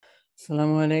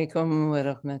Assalamu alaikum wa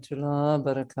rahmatullah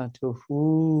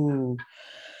barakatuhu.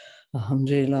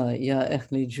 Alhamdulillah, ya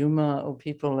Ahli Juma, O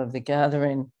people of the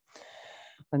gathering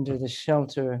under the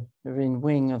shelter, the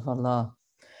wing of Allah.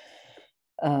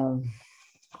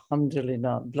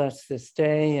 Alhamdulillah, bless this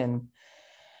day and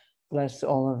bless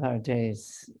all of our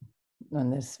days on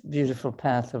this beautiful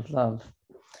path of love.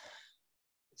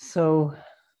 So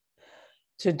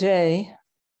today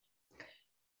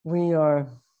we are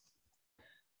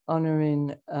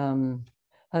honoring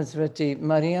Hazrati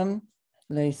Maryam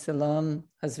alayhi salam,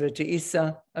 Hazrati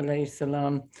Isa alayhi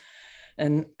salam,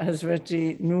 and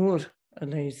Hazrati Nur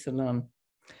alayhi salam,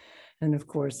 and of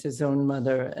course his own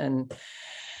mother and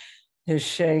his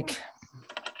sheikh,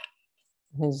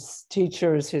 his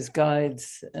teachers, his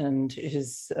guides, and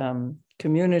his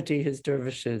community, his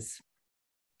dervishes.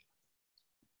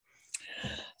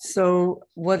 So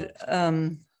what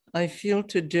I feel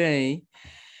today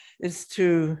is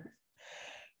to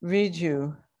read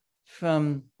you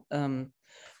from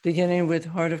beginning with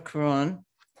Heart of Quran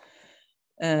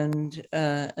and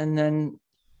then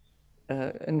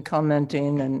in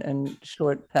commenting and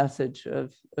short passage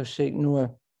of Sheikh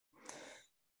Nur.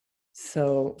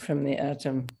 So from the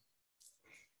Atom.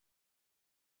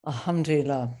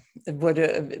 Alhamdulillah, what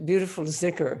a beautiful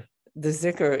zikr. The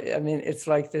zikr, I mean, it's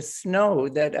like the snow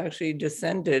that actually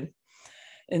descended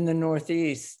in the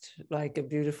Northeast, like a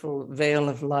beautiful veil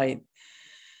of light.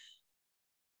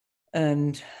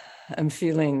 And I'm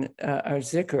feeling our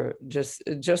zikr,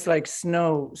 just like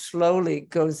snow slowly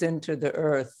goes into the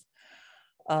earth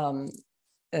and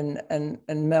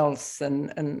melts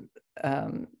and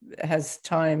has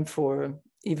time for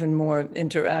even more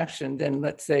interaction than,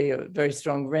 let's say, a very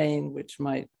strong rain, which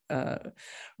might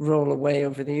roll away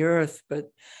over the earth, but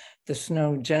the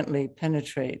snow gently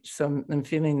penetrates. So I'm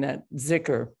feeling that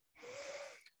zikr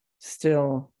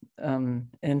still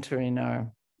entering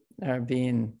our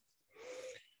being.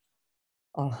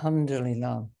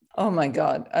 Alhamdulillah. Oh my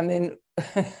God. I mean,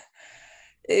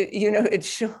 it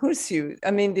shows you,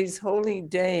 I mean, these holy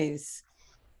days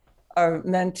are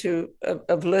meant to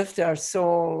uplift our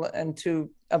soul and to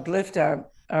uplift our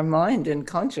mind and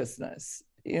consciousness,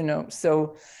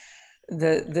 so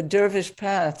the dervish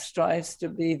path strives to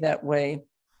be that way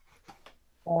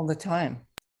all the time,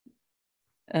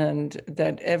 and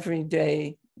that every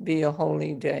day be a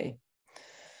holy day,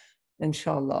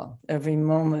 inshallah, every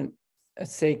moment a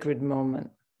sacred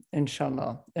moment,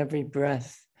 inshallah, every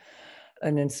breath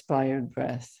an inspired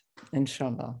breath,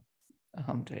 inshallah,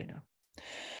 alhamdulillah.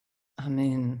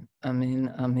 Ameen,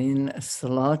 ameen, ameen.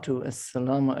 As-salatu,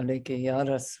 as-salamu alayka ya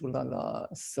Rasulallah.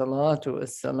 As-salatu,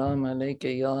 as-salamu alayka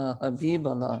ya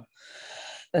Habiballah.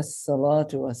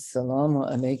 As-salatu,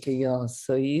 as-salamu alayka ya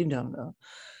Sayyidana.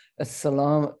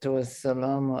 As-salatu,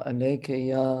 as-salamu alayka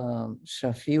ya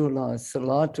Shafiullah.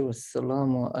 As-salatu,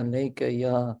 as-salamu alayka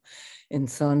ya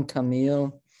Insan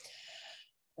Kamil.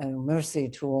 And mercy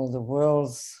to all the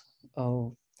worlds,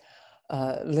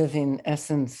 living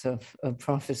essence of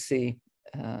prophecy,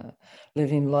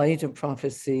 living light of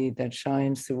prophecy that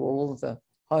shines through all the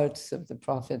hearts of the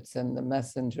prophets and the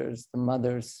messengers, the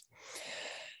mothers,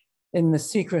 in the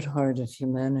secret heart of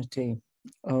humanity.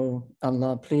 Oh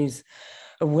Allah, please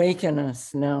awaken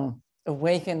us now.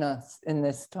 Awaken us in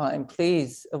this time.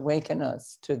 Please awaken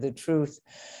us to the truth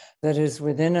that is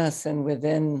within us and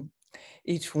within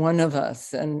each one of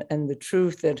us, and the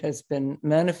truth that has been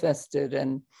manifested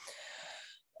and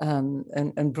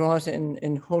brought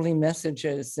in holy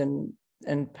messages and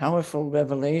powerful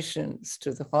revelations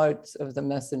to the hearts of the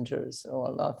messengers, oh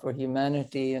Allah, for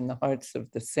humanity and the hearts of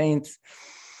the saints,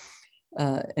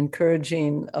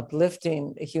 encouraging,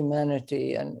 uplifting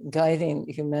humanity and guiding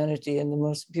humanity in the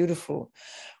most beautiful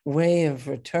way of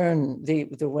return,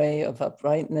 the way of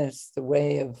uprightness, the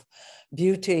way of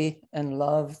beauty and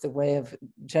love, the way of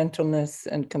gentleness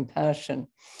and compassion.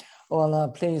 Oh Allah,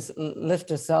 please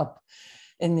lift us up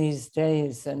in these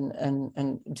days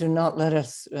and do not let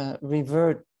us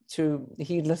revert to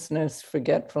heedlessness,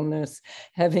 forgetfulness,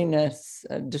 heaviness,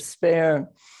 despair,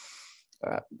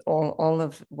 all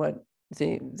of what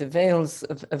the veils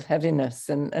of heaviness,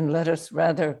 and let us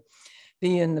rather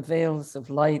be in the veils of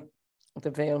light,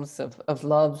 the veils of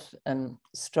love and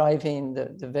striving,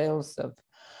 the veils of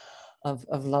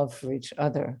love for each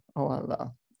other, oh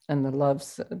Allah, and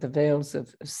the veils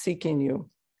of seeking you.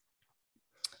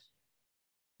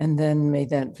 And then may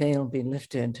that veil be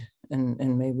lifted,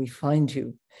 and may we find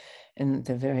you in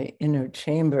the very inner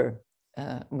chamber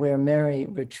where Mary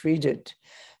retreated,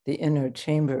 the inner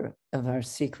chamber of our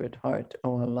secret heart,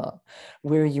 oh Allah,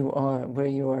 where you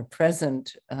are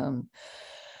present,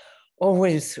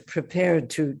 always prepared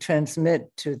to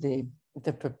transmit to the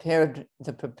the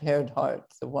prepared heart,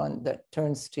 the one that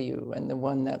turns to you and the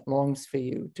one that longs for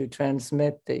you to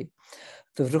transmit the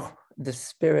ruh, the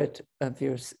spirit of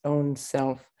your own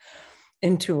self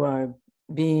into our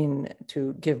being,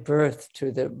 to give birth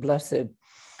to the blessed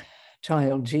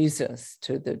child Jesus,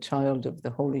 to the child of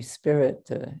the Holy Spirit,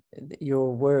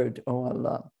 your word, O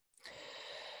Allah,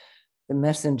 the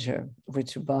messenger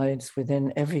which abides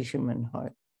within every human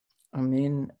heart.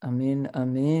 Amin, amin,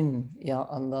 amin. Ya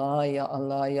Allah, ya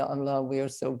Allah, ya Allah. We are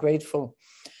so grateful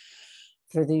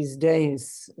for these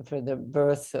days, for the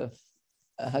birth of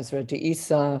Hazrat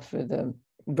Isa, for the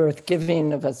birth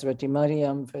giving of Hazrat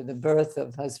Maryam, for the birth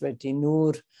of Hazrat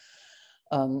Nur,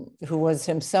 who was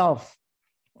himself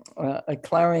a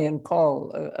clarion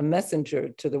call, a messenger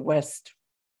to the West,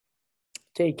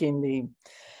 taking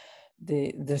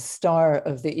the star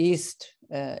of the East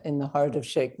in the heart of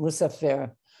Sheikh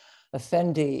Muzaffar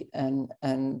Effendi, and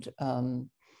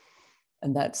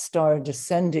that star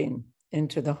descending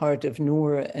into the heart of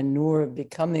Nur, and Nur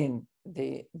becoming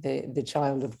the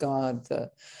child of God, the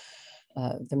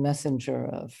messenger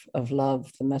of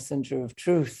love, the messenger of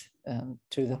truth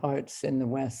to the hearts in the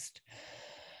West.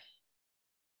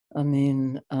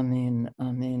 Amin, amin,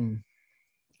 amin.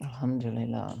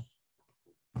 Alhamdulillah.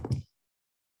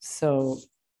 So,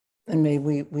 and may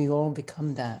we all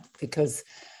become that, because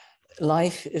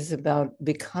life is about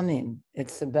becoming.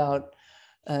 It's about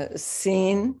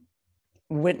seeing,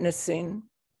 witnessing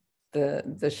the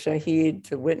shaheed,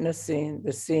 the witnessing,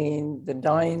 the seeing, the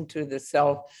dying to the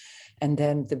self, and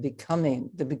then the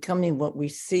becoming what we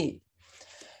see.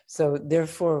 So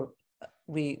therefore,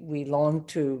 we long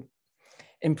to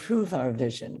improve our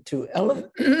vision, to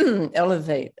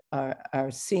elevate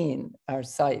our seeing, our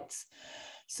sights,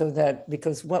 so that,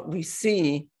 because what we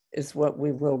see is what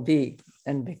we will be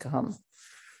and become.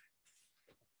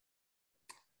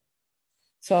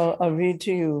 So I'll read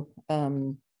to you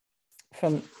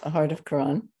from a Heart of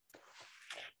Quran,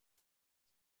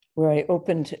 where I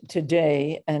opened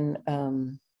today and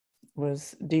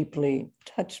was deeply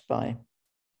touched by.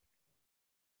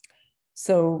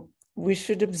 So we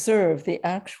should observe the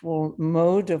actual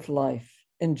mode of life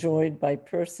enjoyed by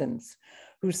persons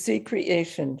who see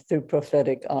creation through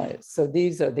prophetic eyes. So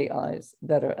these are the eyes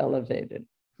that are elevated,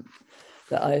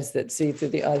 the eyes that see through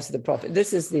the eyes of the prophet.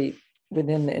 This is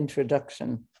within the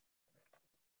introduction.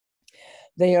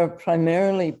 They are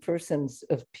primarily persons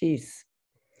of peace.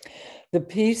 The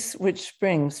peace which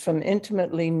springs from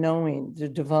intimately knowing the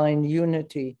divine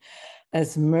unity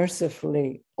as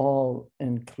mercifully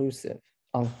all-inclusive.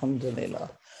 Alhamdulillah.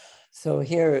 So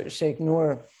here Sheikh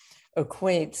Nur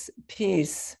equates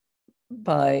peace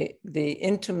by the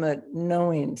intimate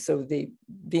knowing, so the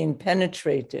being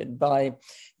penetrated by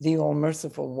the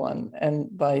all-merciful one and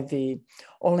by the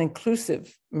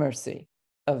all-inclusive mercy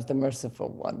of the merciful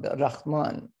one, the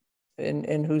Rahman,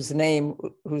 in whose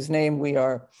name we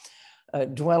are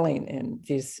dwelling in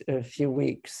these few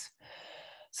weeks.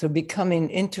 So becoming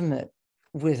intimate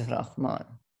with Rahman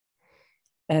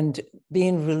and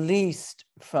being released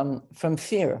from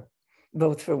fear,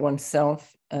 both for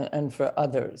oneself and for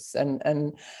others,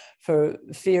 and for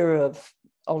fear of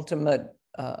ultimate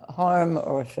harm,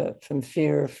 or from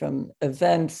fear from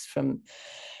events, from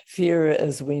fear,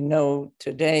 as we know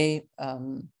today,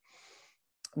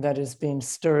 that is being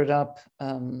stirred up,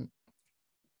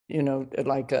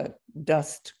 like a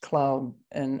dust cloud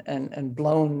and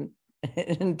blown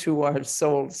into our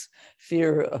souls,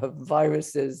 fear of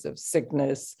viruses, of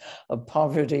sickness, of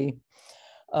poverty,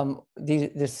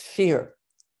 this fear.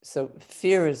 So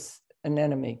fear is an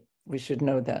enemy, we should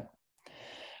know that.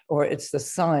 Or it's the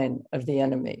sign of the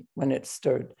enemy when it's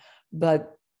stirred.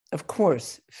 But of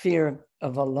course, fear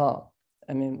of Allah.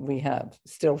 I mean, we have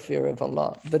still fear of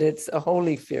Allah, but it's a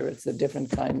holy fear. It's a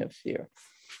different kind of fear.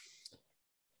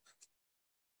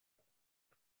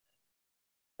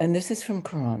 And this is from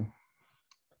Quran.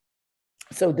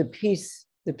 So the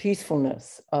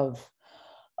peacefulness of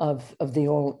the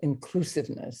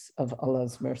all-inclusiveness of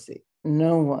Allah's mercy.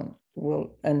 No one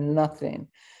will, and nothing,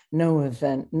 no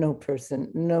event, no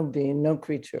person, no being, no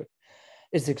creature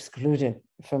is excluded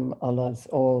from Allah's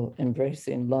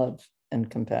all-embracing love and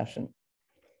compassion.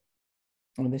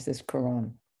 And this is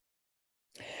Quran.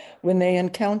 When they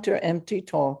encounter empty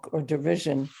talk or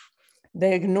derision,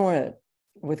 they ignore it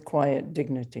with quiet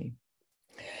dignity,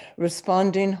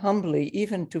 responding humbly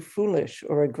even to foolish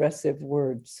or aggressive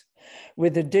words,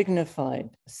 with a dignified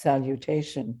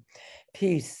salutation,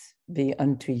 peace be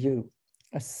unto you,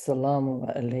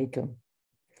 assalamu alaikum.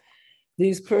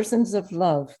 These persons of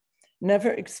love never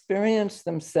experience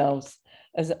themselves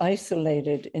as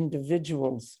isolated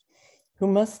individuals who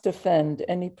must defend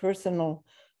any personal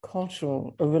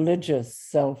cultural or religious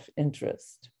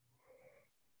self-interest.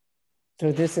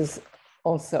 So this is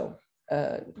also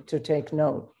to take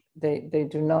note. They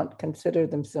do not consider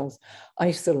themselves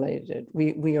isolated.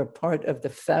 We are part of the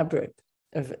fabric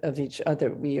of each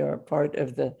other. We are part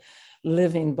of the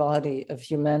living body of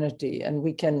humanity, and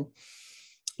we can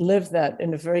live that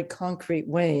in a very concrete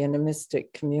way in a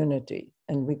mystic community.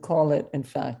 And we call it, in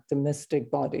fact, the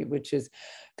mystic body, which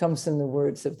comes from the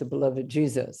words of the beloved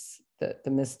Jesus,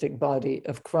 the mystic body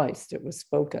of Christ. It was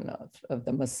spoken of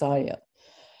the Messiah.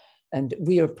 And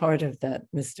we are part of that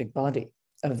mystic body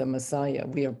of the Messiah.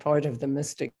 We are part of the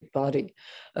mystic body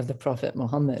of the Prophet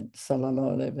Muhammad,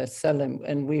 sallallahu alaihi wasallam,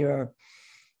 and we are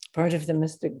part of the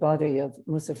mystic body of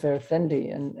Muzaffar Effendi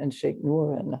and Sheikh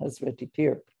Noor and Hazreti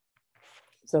Pir.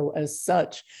 So as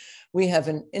such, we have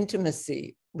an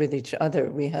intimacy with each other.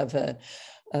 We have a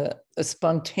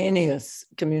spontaneous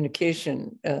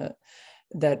communication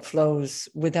that flows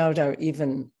without our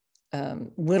even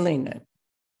willing it.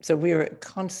 So we are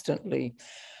constantly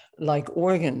like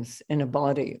organs in a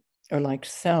body, or like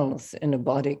cells in a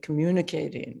body,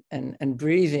 communicating and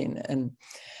breathing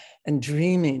and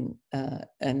dreaming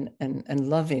and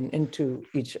loving into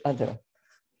each other.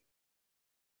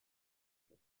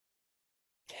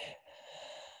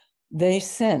 They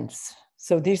sense,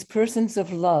 so these persons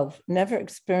of love never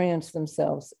experience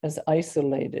themselves as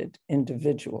isolated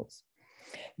individuals.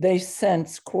 They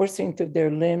sense coursing through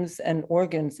their limbs and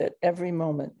organs at every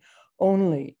moment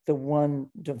only the one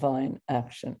divine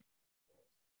action.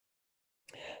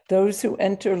 Those who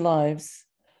enter lives,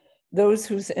 those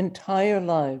whose entire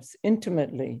lives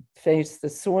intimately face the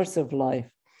source of life,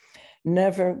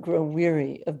 never grow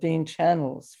weary of being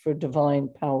channels for divine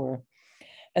power,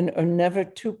 and are never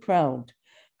too proud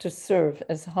to serve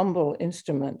as humble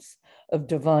instruments of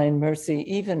divine mercy,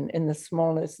 even in the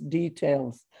smallest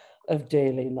details of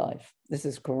daily life. This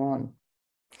is Quran.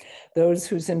 Those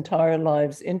whose entire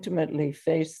lives intimately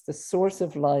face the source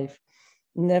of life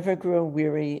never grow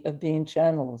weary of being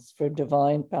channels for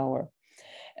divine power,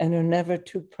 and are never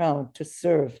too proud to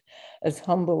serve as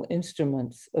humble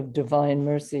instruments of divine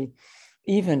mercy,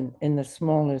 even in the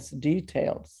smallest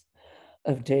details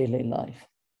of daily life.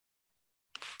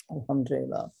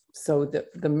 Alhamdulillah. So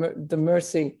the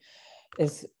mercy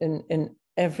is in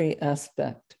every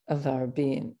aspect of our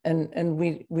being. And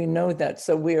we know that.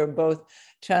 So we are both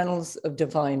channels of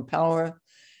divine power,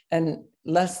 and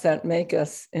lest that make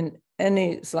us in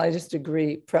any slightest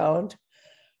degree proud,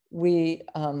 we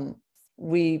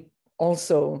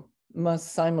also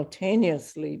must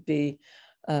simultaneously be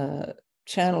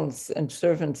channels and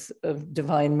servants of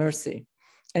divine mercy,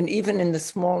 and even in the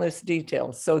smallest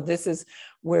details. So this is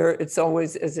where it's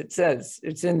always, as it says,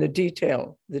 it's in the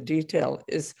detail. The detail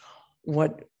is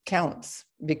what counts,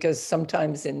 because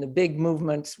sometimes in the big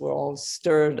movements, we're all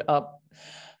stirred up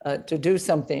to do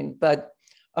something, but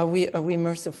are we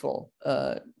merciful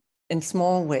in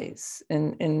small ways,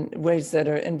 in ways that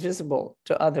are invisible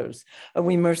to others? Are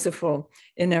we merciful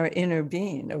in our inner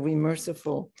being? Are we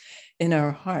merciful in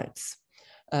our hearts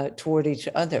toward each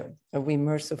other? Are we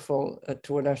merciful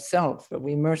toward ourselves? Are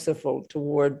we merciful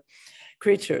toward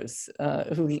creatures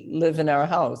who live in our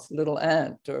house, little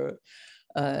ant, or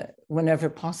whenever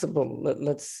possible,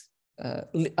 let's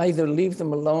either leave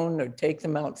them alone or take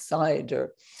them outside?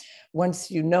 Or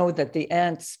once you know that the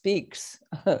ant speaks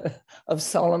of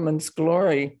Solomon's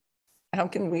glory, how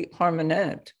can we harm an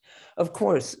ant? Of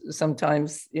course,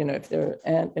 sometimes, if there are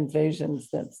ant invasions,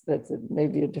 that's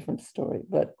maybe a different story,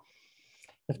 but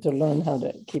you have to learn how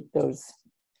to keep those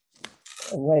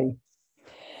away.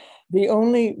 The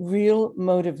only real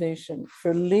motivation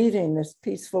for leading this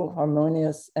peaceful,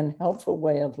 harmonious, and helpful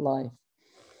way of life,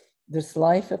 this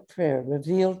life of prayer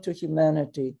revealed to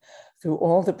humanity through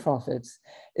all the prophets,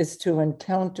 is to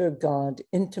encounter God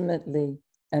intimately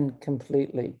and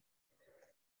completely.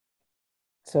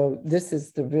 So this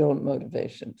is the real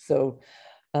motivation. So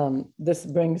this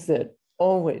brings it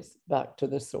always back to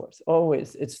the source.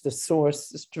 Always, it's the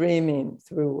source streaming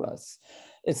through us.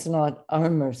 It's not our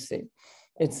mercy.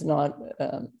 It's not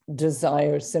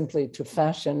desire simply to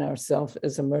fashion ourselves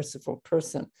as a merciful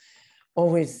person.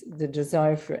 Always the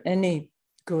desire for any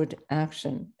good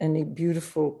action, any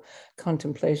beautiful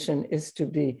contemplation is to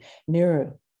be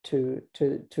nearer to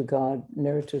God,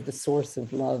 nearer to the source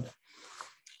of love,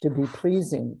 to be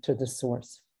pleasing to the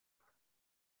source.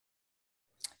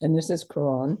 And this is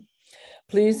Quran.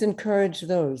 Please encourage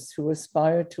those who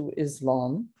aspire to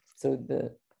Islam, so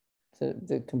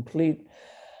the complete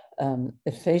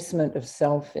effacement of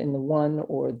self in the one,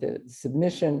 or the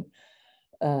submission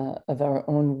of our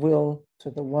own will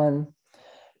to the one,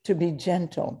 to be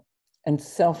gentle and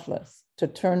selfless to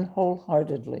turn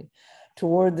wholeheartedly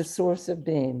toward the source of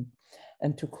being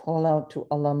and to call out to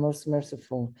Allah Most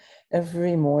Merciful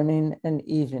every morning and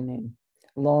evening,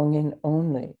 longing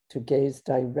only to gaze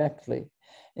directly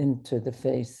into the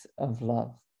face of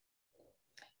love.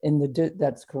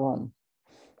 That's Quran.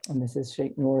 And this is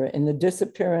Sheikh Noor. In the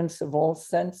disappearance of all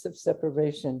sense of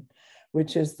separation,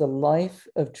 which is the life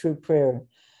of true prayer,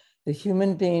 the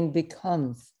human being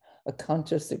becomes a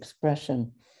conscious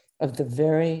expression of the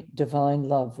very divine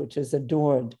love, which is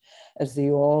adored as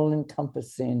the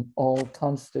all-encompassing,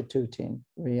 all-constituting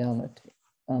reality.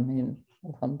 Amin.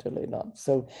 Alhamdulillah.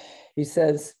 So he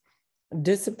says,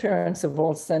 disappearance of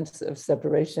all sense of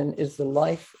separation is the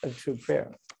life of true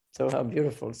prayer. So how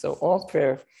beautiful. So all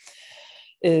prayer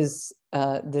is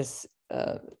this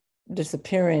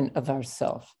disappearing of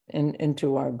ourself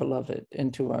into our beloved,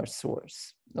 into our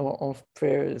source. All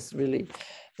prayer is really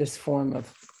this form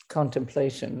of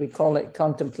contemplation. We call it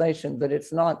contemplation, but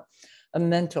it's not a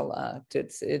mental act.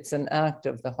 It's an act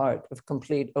of the heart, of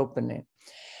complete opening.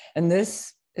 And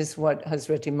this is what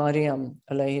Hazreti Maryam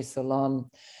alayhi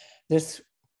salam, this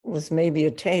was maybe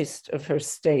a taste of her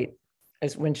state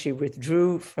as when she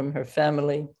withdrew from her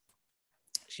family,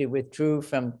 she withdrew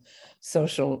from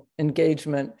social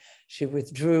engagement, she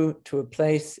withdrew to a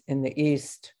place in the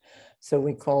East. So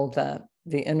we call that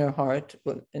the inner heart.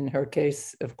 Well, in her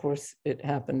case, of course, it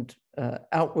happened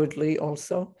outwardly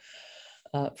also.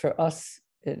 For us,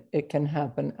 it can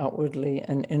happen outwardly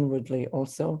and inwardly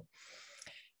also.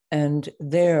 And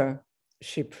there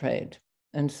she prayed.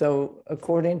 And so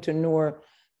according to Noor,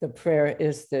 the prayer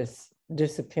is this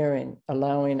disappearing,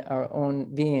 allowing our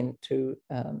own being to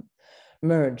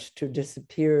merge, to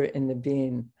disappear in the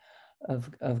being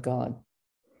of God.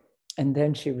 And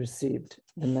then she received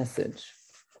the message.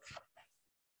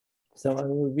 So I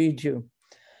will read you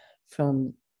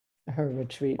from her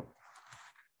retreat.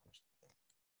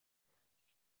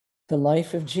 The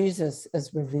life of Jesus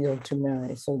as revealed to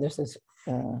Mary. So this is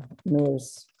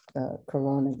Noor's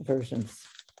Quranic versions.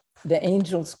 The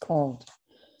angels called,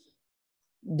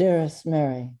 "Dearest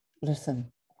Mary,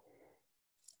 listen.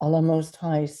 Allah Most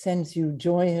High sends you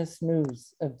joyous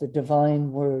news of the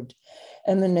divine word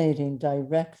emanating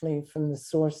directly from the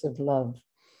source of love,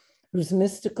 whose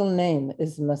mystical name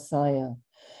is Messiah,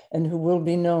 and who will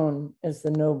be known as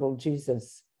the noble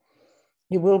Jesus.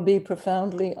 He will be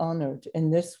profoundly honored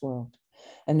in this world,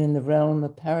 and in the realm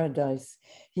of paradise,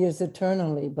 he is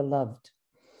eternally beloved,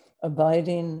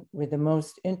 abiding with the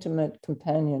most intimate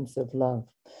companions of love,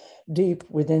 deep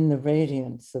within the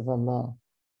radiance of Allah.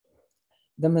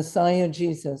 The Messiah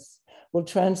Jesus will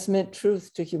transmit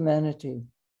truth to humanity,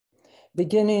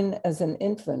 beginning as an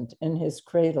infant in his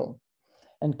cradle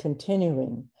and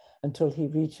continuing until he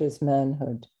reaches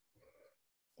manhood.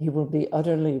 He will be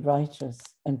utterly righteous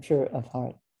and pure of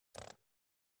heart."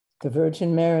 The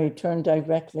Virgin Mary turned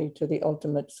directly to the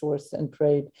ultimate source and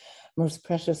prayed, "Most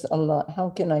precious Allah,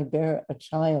 how can I bear a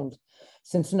child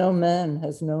since no man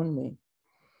has known me?"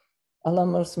 Allah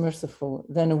Most Merciful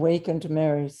then awakened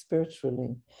Mary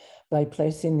spiritually by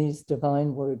placing these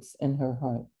divine words in her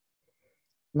heart.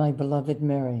 "My beloved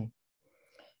Mary,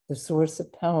 the source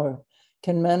of power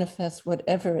can manifest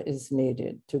whatever is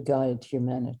needed to guide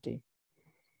humanity.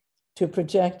 To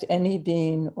project any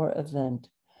being or event,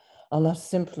 Allah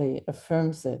simply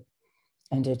affirms it,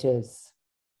 and it is.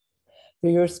 For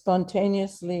your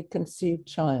spontaneously conceived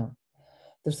child,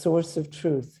 the source of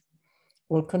truth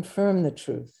will confirm the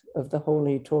truth of the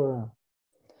Holy Torah.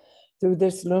 Through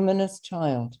this luminous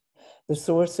child, the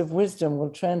source of wisdom will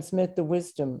transmit the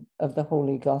wisdom of the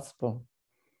Holy Gospel.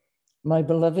 My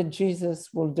beloved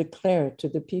Jesus will declare to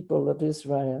the people of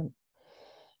Israel,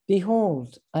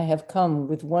 'Behold, I have come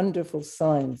with wonderful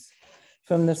signs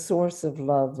from the source of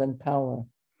love and power.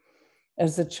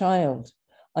 As a child,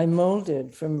 I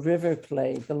molded from river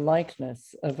clay the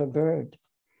likeness of a bird.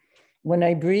 When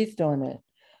I breathed on it,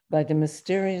 by the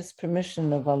mysterious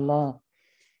permission of Allah,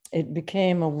 it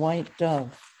became a white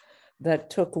dove that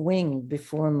took wing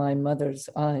before my mother's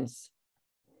eyes.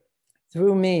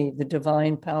 Through me, the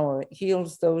divine power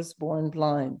heals those born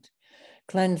blind,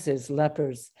 cleanses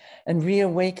lepers, and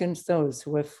reawakens those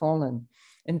who have fallen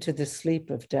into the sleep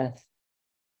of death.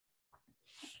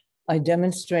 I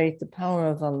demonstrate the power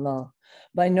of Allah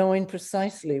by knowing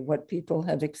precisely what people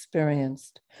have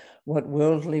experienced, what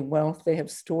worldly wealth they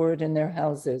have stored in their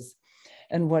houses,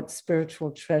 and what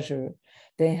spiritual treasure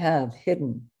they have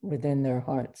hidden within their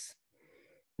hearts.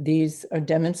 These are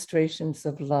demonstrations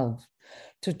of love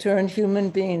to turn human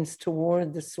beings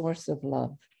toward the source of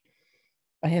love.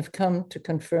 I have come to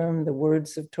confirm the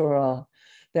words of Torah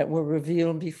that were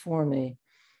revealed before me,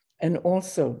 and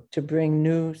also to bring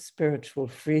new spiritual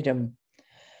freedom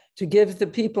To give the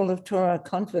people of Torah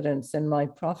confidence in my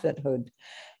prophethood,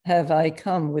 have I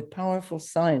come with powerful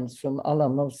signs from Allah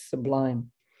Most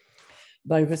Sublime.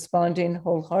 By responding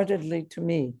wholeheartedly to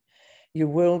me, you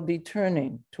will be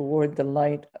turning toward the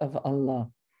light of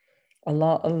Allah.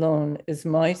 Allah alone is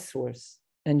my source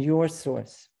and your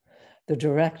source. The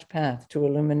direct path to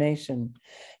illumination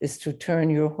is to turn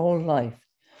your whole life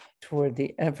toward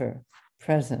the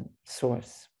ever-present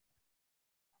source.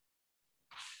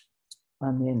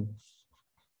 Amen.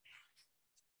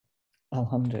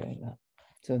 Alhamdulillah.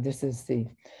 So this is the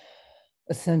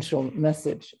essential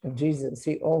message of Jesus.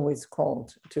 He always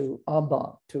called to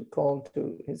Abba, to call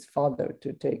to his father,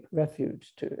 to take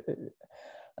refuge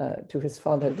to his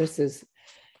father. This is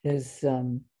his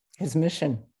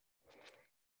mission.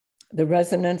 The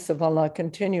resonance of Allah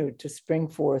continued to spring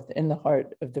forth in the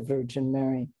heart of the Virgin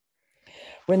Mary.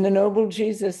 When the noble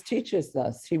Jesus teaches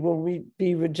thus, he will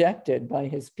be rejected by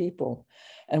his people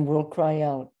and will cry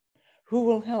out, "Who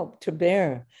will help to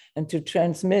bear and to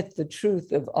transmit the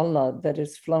truth of Allah that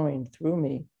is flowing through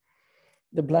me?"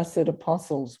 The blessed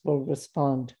apostles will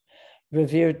respond,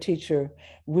 "Revered teacher,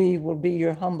 we will be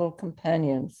your humble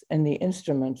companions and the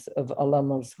instruments of Allah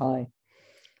Most High,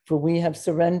 for we have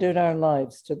surrendered our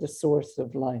lives to the source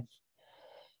of life.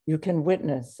 You can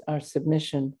witness our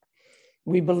submission.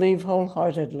 We believe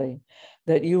wholeheartedly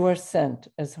that you are sent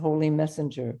as holy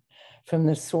messenger from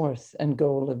the source and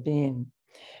goal of being.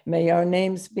 May our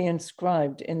names be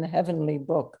inscribed in the heavenly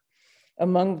book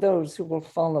among those who will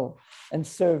follow and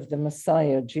serve the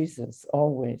Messiah, Jesus,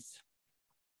 always."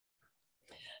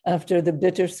 After the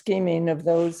bitter scheming of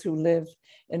those who live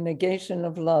in negation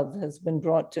of love has been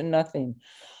brought to nothing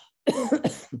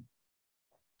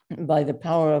by the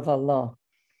power of Allah,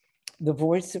 the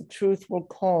voice of truth will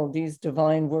call these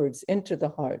divine words into the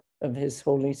heart of his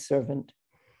holy servant.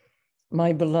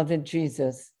 My beloved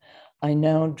Jesus, I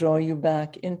now draw you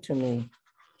back into me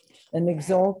and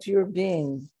exalt your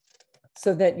being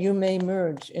so that you may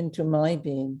merge into my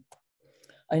being.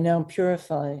 I now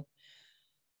purify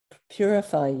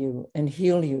you and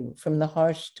heal you from the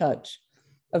harsh touch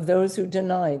of those who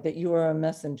deny that you are a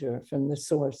messenger from the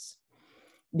source.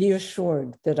 Be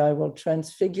assured that I will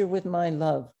transfigure with my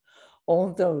love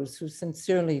all those who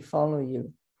sincerely follow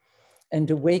you, and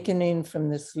awakening from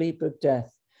the sleep of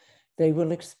death, they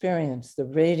will experience the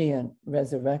radiant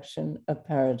resurrection of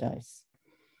paradise.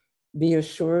 Be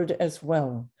assured as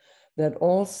well that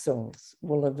all souls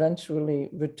will eventually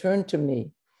return to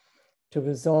me to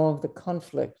resolve the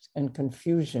conflict and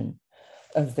confusion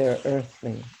of their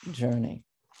earthly journey.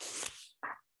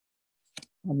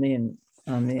 Amen,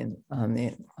 amen,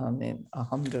 amen, amen.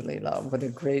 Alhamdulillah. What a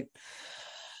great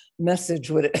message,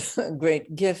 what a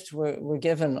great gift we're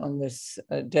given on this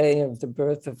day of the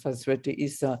birth of Hazrat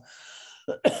Isa,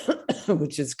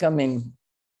 which is coming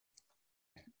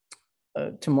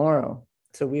tomorrow.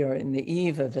 So we are in the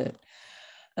eve of it.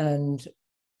 And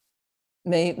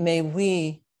may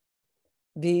we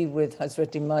be with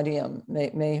Hazrat Maryam.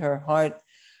 May her heart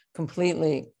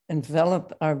completely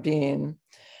envelop our being,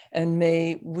 and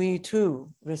may we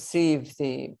too receive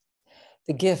the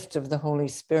gift of the Holy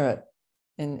Spirit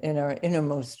in our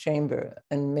innermost chamber,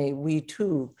 and may we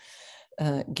too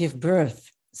give birth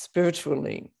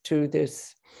spiritually to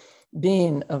this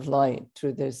being of light,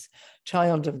 to this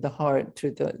child of the heart, to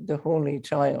the holy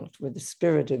child with the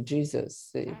spirit of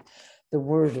Jesus, the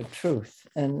word of truth,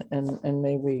 and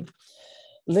may we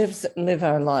live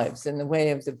our lives in the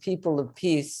way of the people of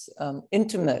peace,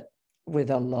 intimate with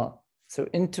Allah. So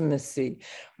intimacy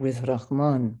with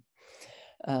Rahman.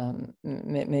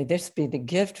 May this be the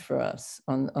gift for us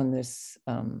on this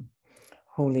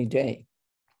holy day.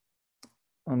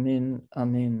 Amen,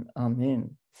 amen,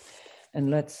 amen.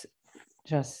 And let's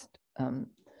just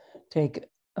take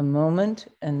a moment,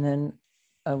 and then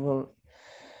I will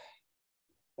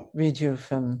read you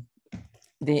from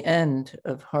the end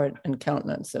of Heart and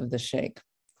Countenance of the Sheikh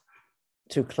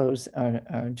to close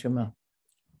our Jummah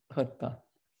khutbah.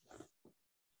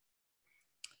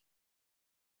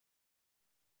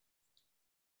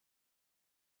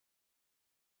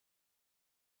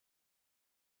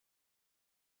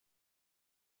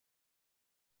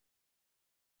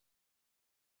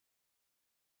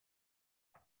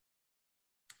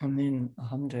 Amen.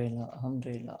 Alhamdulillah,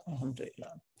 alhamdulillah,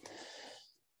 alhamdulillah.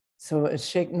 So as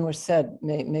Sheikh Noor said,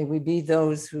 may we be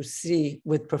those who see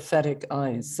with prophetic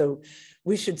eyes. So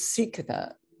we should seek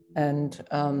that. And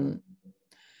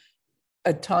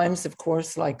at times, of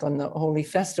course, like on the holy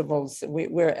festivals,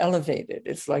 we're elevated.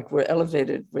 It's like we're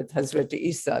elevated with Hazrat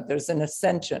Isa. There's an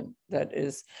ascension that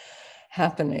is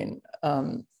happening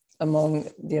among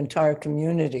the entire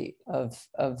community of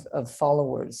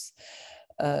followers.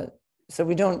 So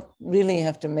we don't really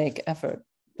have to make effort,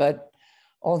 but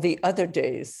all the other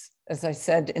days, as I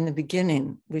said in the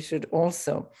beginning, we should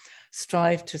also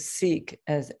strive to seek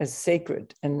as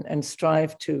sacred and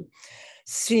strive to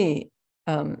see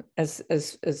as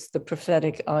the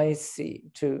prophetic eyes see,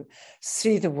 to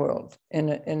see the world in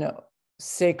a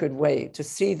sacred way, to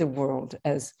see the world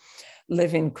as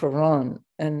living Quran,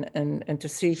 and to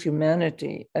see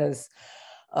humanity as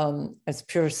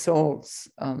pure souls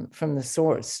from the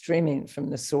source, streaming from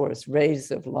the source,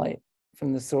 rays of light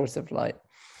from the source of light,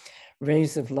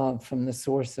 rays of love from the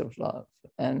source of love.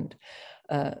 And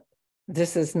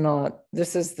this is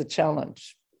the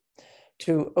challenge,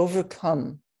 to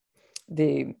overcome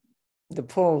the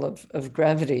pull of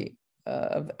gravity,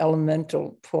 of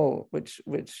elemental pull,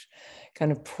 which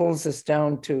kind of pulls us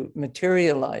down to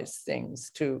materialize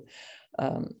things, to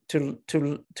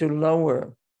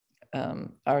lower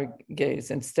our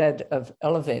gaze instead of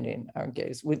elevating our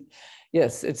gaze.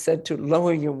 Yes, it's said to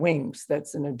lower your wings.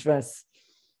 That's an address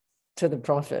to the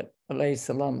Prophet, alayhi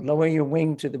salam. Lower your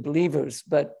wing to the believers,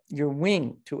 but your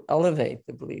wing to elevate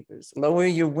the believers. Lower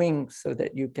your wings so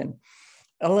that you can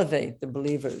elevate the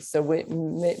believers. So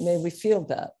may we feel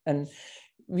that and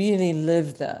really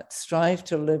live that, strive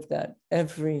to live that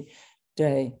every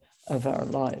day of our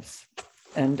lives.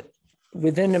 And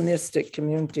within a mystic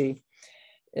community,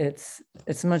 it's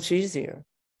much easier.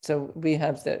 So we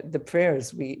have the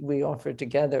prayers we offer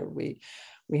together.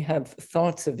 We have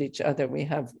thoughts of each other. We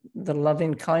have the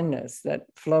loving kindness that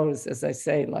flows, as I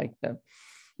say, like the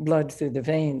blood through the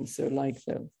veins, or like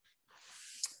the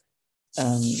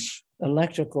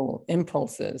electrical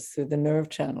impulses through the nerve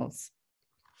channels.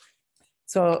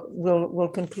 So we'll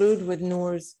conclude with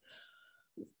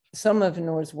some of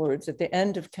Noor's words at the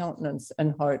end of Countenance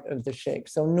and Heart of the Sheikh.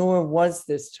 So Noor was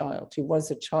this child. He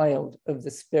was a child of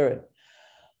the spirit.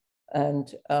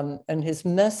 And his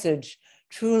message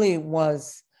truly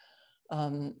was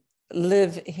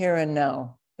live here and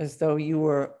now, as though you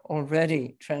were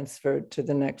already transferred to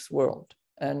the next world.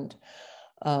 And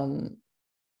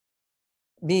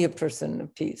be a person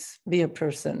of peace, be a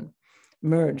person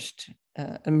merged,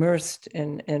 immersed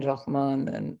in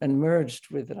Rahman and merged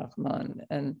with Rahman,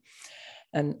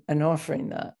 and offering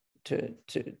that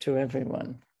to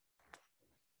everyone.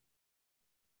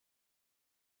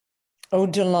 O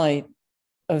delight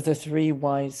of the three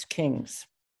wise kings.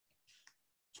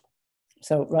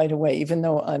 So right away, even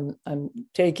though I'm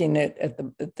taking it at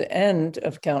the end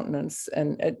of Countenance,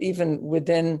 and even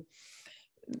within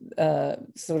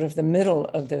sort of the middle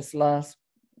of this last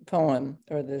poem,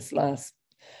 or this last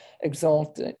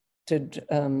exalted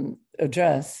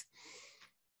address,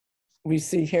 we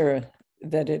see here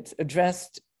that it's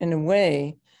addressed in a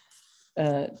way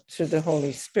to the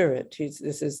Holy Spirit.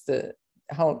 This is the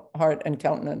heart and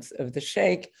countenance of the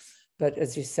Sheikh, but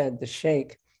as you said, the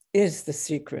Sheikh is the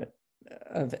secret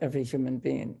of every human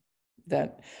being,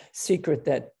 that secret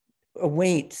that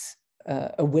awaits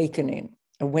awakening,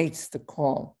 awaits the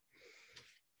call.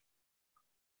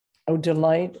 O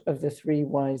delight of the three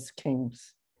wise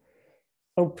kings,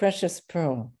 O precious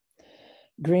pearl,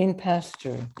 green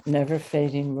pasture, never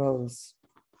fading rose,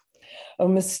 O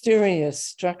mysterious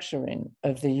structuring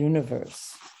of the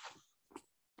universe.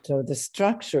 So the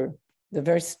structure, the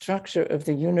very structure of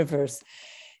the universe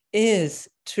is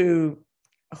to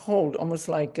hold, almost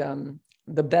like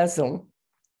the bezel,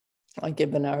 like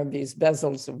Ibn Arabi's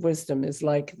bezels of wisdom is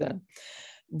like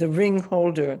the ring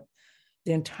holder,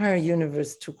 the entire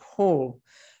universe to hold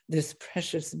this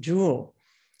precious jewel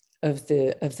of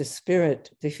the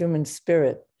spirit, the human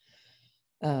spirit,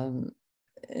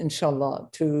 inshallah,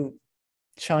 to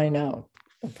shine out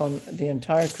upon the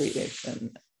entire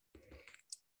creation.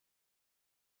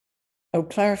 O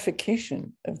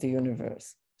clarification of the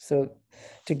universe. So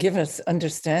to give us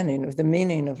understanding of the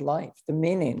meaning of life, the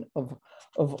meaning of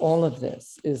all of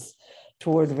this is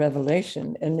toward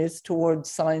revelation and is toward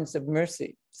signs of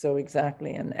mercy. So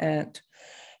exactly an ant,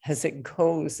 as it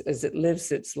goes, as it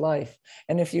lives its life.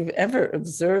 And if you've ever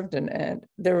observed an ant,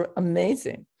 they're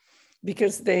amazing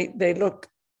because they look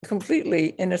completely,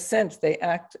 in a sense, they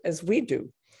act as we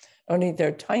do, only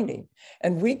they're tiny.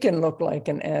 And we can look like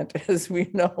an ant, as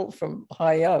we know from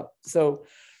high up. So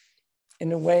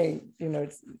in a way,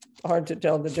 it's hard to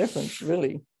tell the difference,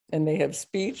 really. And they have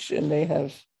speech and they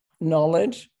have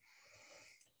knowledge.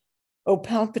 Oh,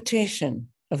 palpitation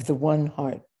of the one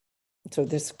heart. So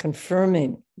this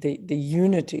confirming the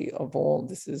unity of all.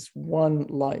 This is one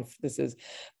life. This is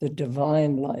the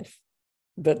divine life,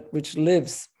 but which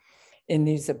lives in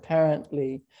these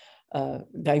apparently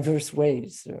diverse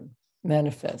ways, or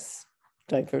manifests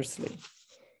diversely,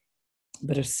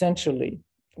 but essentially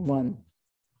one.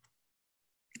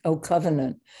 O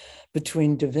covenant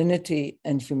between divinity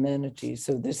and humanity.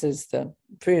 So this is the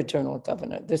pre-eternal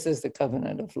covenant. This is the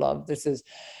covenant of love. This is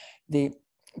the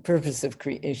purpose of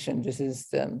creation. This is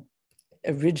the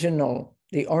original,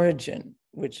 the origin,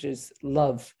 which is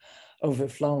love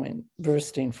overflowing,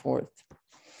 bursting forth.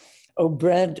 O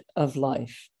bread of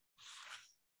life.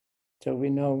 So we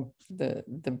know the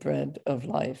bread of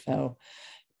life, how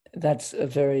that's a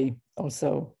very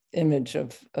also image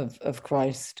of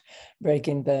Christ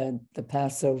breaking bread, the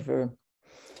Passover.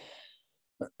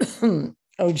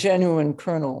 O genuine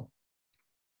kernel,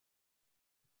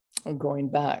 going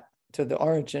back to the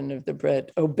origin of the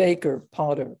bread. O baker,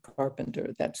 potter,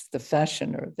 carpenter, that's the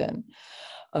fashioner then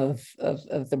of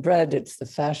the bread. It's the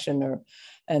fashioner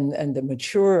and the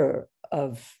maturer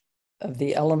of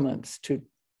the elements to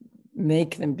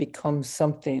make them become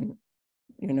something,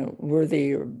 you know,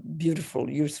 worthy or beautiful,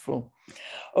 useful.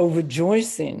 Oh,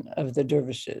 rejoicing of the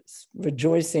dervishes.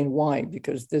 Rejoicing, why?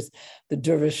 Because the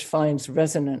dervish finds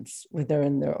resonance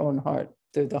within their own heart,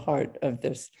 through the heart of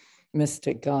this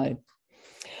mystic guide.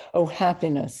 Oh,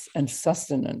 happiness and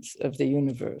sustenance of the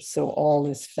universe. So all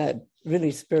is fed,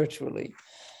 really spiritually.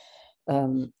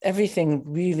 Everything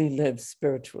really lives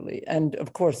spiritually. And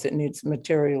of course, it needs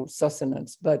material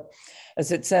sustenance. But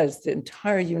as it says, the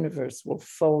entire universe will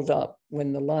fold up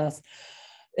when the last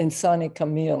Insani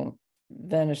Kamil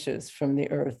vanishes from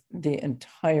the earth. The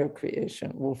entire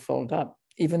creation will fold up,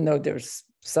 even though there's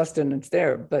sustenance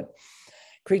there. But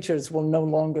creatures will no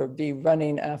longer be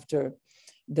running after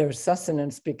their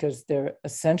sustenance because their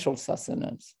essential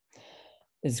sustenance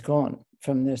is gone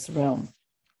from this realm.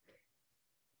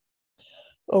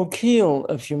 O keel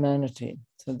of humanity,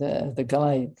 so the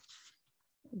guide,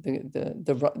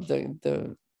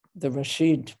 the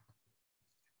Rashid,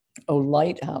 O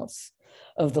lighthouse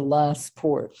of the last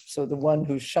port, so the one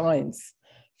who shines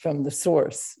from the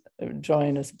source,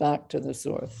 drawing us back to the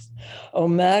source. O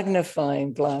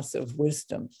magnifying glass of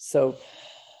wisdom, so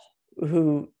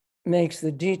who makes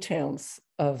the details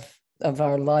of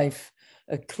our life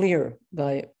clear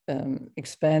by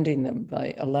expanding them,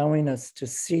 by allowing us to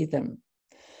see them.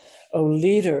 O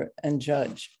leader and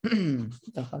judge, the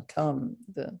Hakam,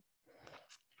 the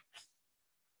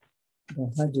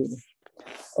Hadi.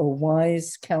 O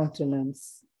wise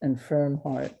countenance and firm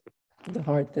heart, the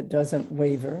heart that doesn't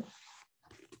waver.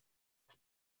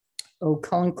 O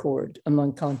concord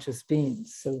among conscious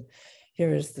beings. So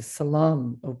here is the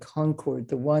salam, O concord,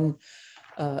 the one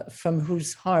from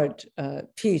whose heart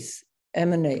peace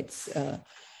emanates,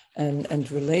 and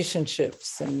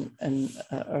relationships and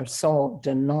are solved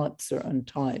and knots are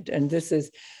untied. And this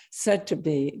is said to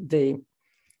be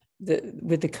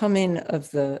with the coming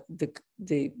of the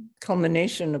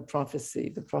culmination of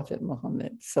prophecy, the Prophet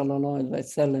Muhammad sallallahu alaihi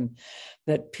wasallam,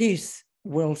 that peace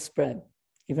will spread.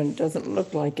 Even it doesn't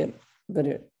look like it, but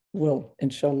it will,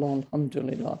 inshallah,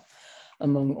 alhamdulillah,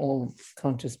 among all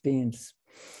conscious beings.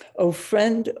 O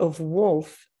friend of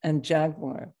wolf and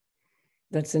jaguar.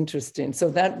 That's interesting. So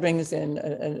that brings in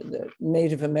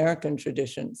Native American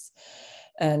traditions,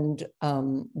 and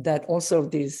that also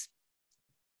these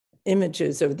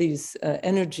images of these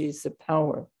energies of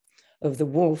power of the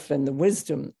wolf and the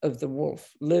wisdom of the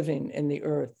wolf living in the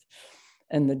earth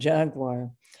and the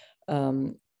jaguar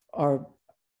are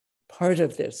part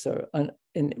of this, or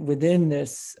within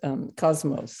this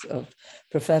cosmos of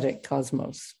prophetic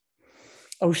cosmos.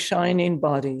 O shining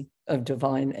body of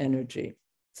divine energy.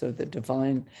 So the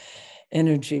divine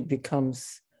energy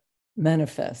becomes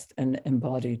manifest and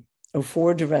embodied. O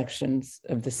four directions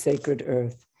of the sacred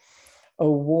earth.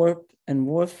 O warp and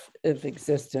woof of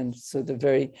existence. So the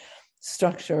very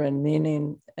structure and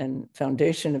meaning and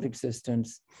foundation of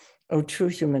existence. O true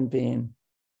human being.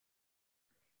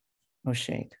 O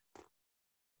Sheikh.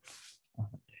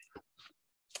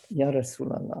 Ya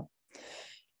Rasulallah.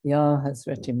 Ya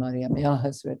Hazreti Maryam. Ya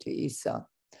Hazreti Isa.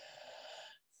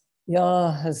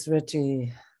 Ya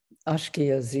Hazreti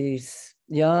Ashki Aziz,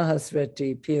 Ya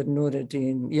Hazreti Pir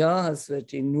Nuruddin, Ya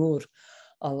Hazreti Nur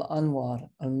al-Anwar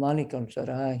al-Malik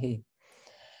al-Jarahi,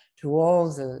 to all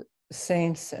the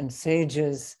saints and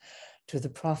sages, to the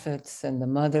prophets and the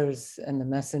mothers and the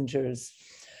messengers,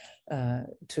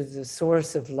 to the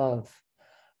source of love,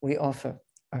 we offer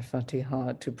our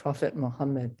Fatiha. To Prophet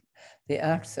Muhammad, the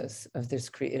access of this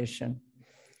creation,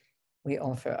 we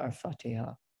offer our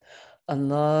Fatiha.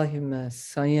 Allahumma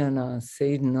sayyana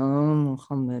Sayyidina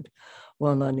Muhammad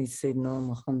wa ali Sayyidina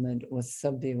Muhammad wa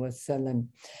sabbi wa sallam.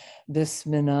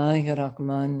 Bismillahir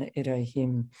Rahmanir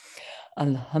Rahim.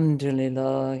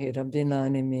 Alhamdulillahi Rabbil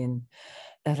Alamin.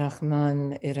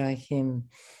 Ar-Rahmanir Rahim.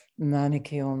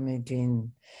 Maliki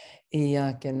Yawmiddin.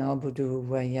 Iyyaka na'budu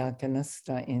wa iyyaka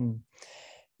nasta'in.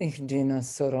 اهدنا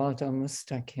الصراط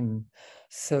المستقيم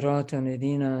صراط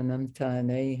الذين أنعمت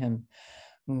عليهم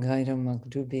غير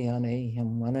المغضوب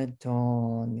عليهم ولا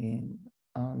الضالين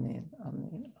آمين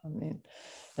آمين آمين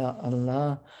يا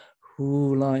الله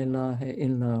هو لا إله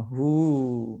إلا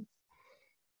هو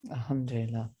الحمد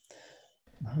لله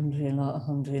الحمد لله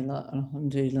الحمد لله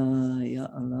الحمد لله يا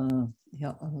الله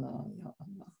يا الله يا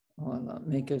الله Oh Allah,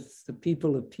 make us the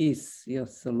people of peace, Ya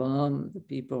Salam, the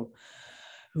people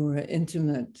who are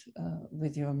intimate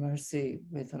with your mercy,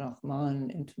 with Rahman,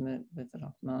 intimate with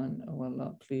Rahman. Oh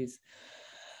Allah, please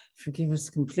forgive us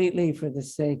completely for the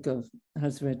sake of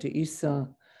Hazrat Isa,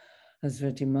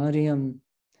 Hazrat Maryam,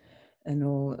 and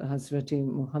all Hazrat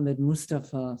Muhammad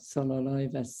Mustafa,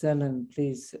 Sallallahu Alaihi Wasallam.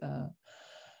 Please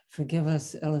forgive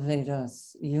us, elevate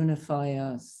us, unify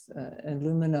us,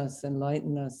 illumine us,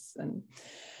 enlighten us, and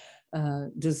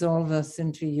dissolve us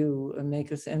into you and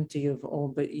make us empty of all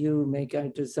but you. Make our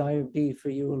desire be for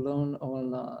you alone, O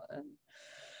Allah.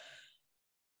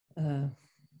 And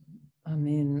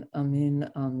Amin, Amin,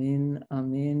 Amin,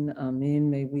 Amin, Amin.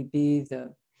 May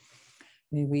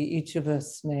we each of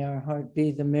us, may our heart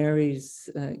be the Mary's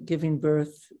giving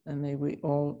birth, and may we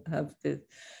all have the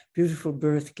beautiful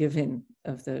birth giving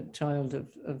of the child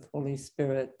of Holy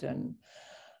Spirit, and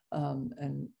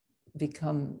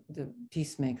become the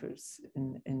peacemakers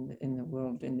in the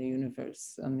world, in the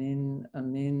universe. Amin,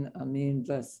 Amin, Amin.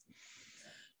 Bless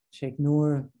Sheikh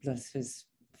Noor, bless his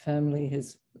family,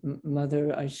 his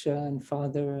mother Aisha and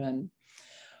father, and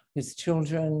his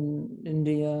children,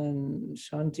 India and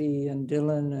Shanti and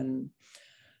Dylan, and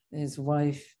his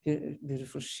wife,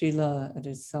 beautiful Sheila, at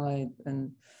his side,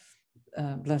 and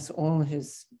bless all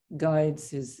his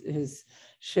guides, his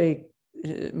Sheikh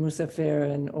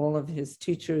Musafir, and all of his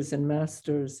teachers and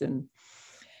masters, and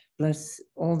bless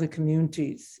all the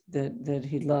communities that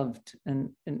he loved and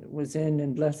was in,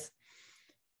 and bless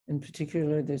in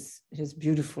particular his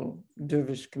beautiful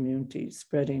dervish community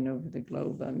spreading over the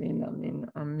globe. Amin, Amin,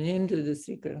 Amin, to the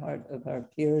secret heart of our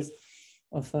peers.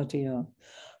 Al-Fatiha.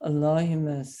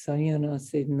 Allahumma sayyana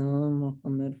Sayyidina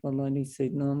Muhammad wa ali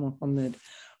Sayyidina Muhammad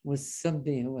wa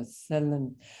sabbi wa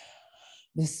sallam.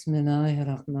 Bismillahir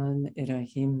Rahmanir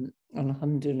Rahim.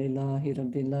 Alhamdulillahi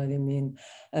Rabbil Alamin.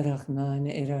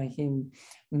 Ar-Rahmanir Rahim.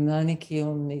 Maliki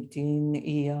yawmiddin.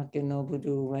 Iyyaka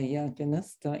na'budu wa iyyaka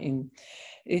nasta'in.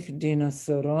 Ihdina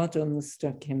as-sirata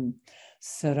al-mustaqim.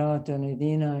 Sirata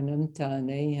alladhina an'amta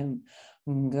alayhim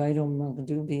غير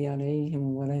المغضوب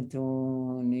عليهم ولا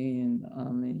الضالين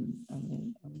آمين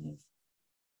آمين آمين